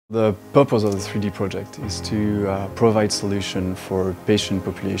The purpose of the 3D project is to provide solution for patient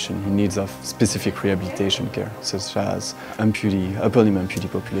population in needs of specific rehabilitation care, such as amputee, upper limb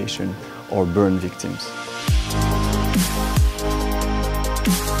amputee population or burn victims.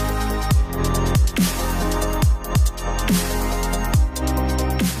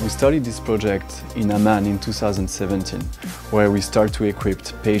 We started this project in Amman in 2017, where we start to equip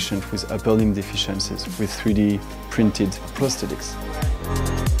patients with upper limb deficiencies with 3D printed prosthetics.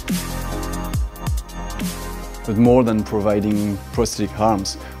 But more than providing prosthetic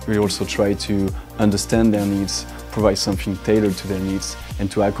arms, we also try to understand their needs, provide something tailored to their needs, and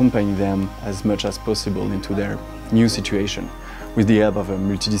to accompany them as much as possible into their new situation, with the help of a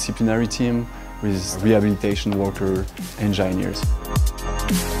multidisciplinary team, with rehabilitation workers, engineers.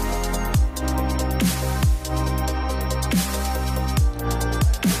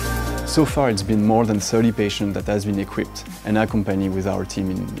 So far, it's been more than 30 patients that has been equipped and accompanied with our team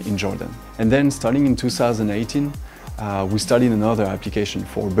in Jordan. And then, starting in 2018, we started another application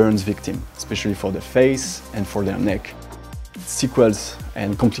for burns victims, especially for the face and for their neck. Sequels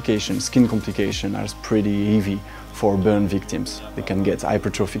and complications, skin complications, are pretty heavy for burn victims. They can get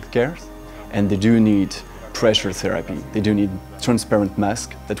hypertrophic care, and they do need pressure therapy. They do need transparent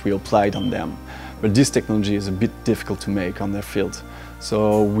mask that we applied on them. But this technology is a bit difficult to make on their field.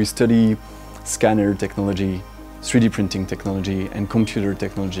 So we study scanner technology, 3D printing technology and computer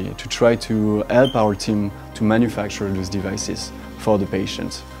technology to try to help our team to manufacture those devices for the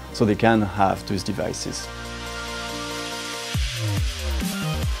patients so they can have those devices.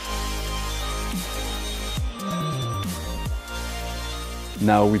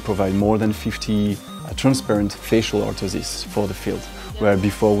 Now we provide more than 50 transparent facial orthoses for the field, where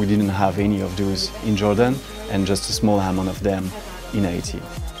before we didn't have any of those in Jordan and just a small amount of them in Haiti.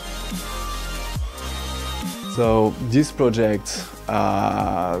 So this project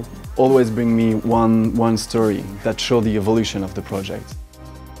always brings me one story that shows the evolution of the project.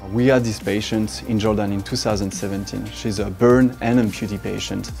 We had this patient in Jordan in 2017. She's a burn and amputee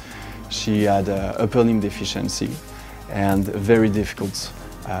patient. She had an upper limb deficiency and a very difficult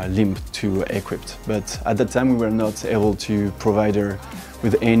limb to equip. But at that time we were not able to provide her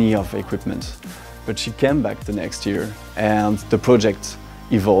with any of the equipment. But she came back the next year and the project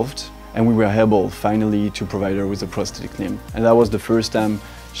evolved and we were able finally to provide her with a prosthetic limb. And that was the first time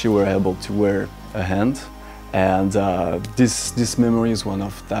she were able to wear a hand. And this memory is one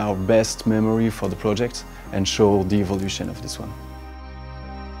of our best memories for the project and show the evolution of this one.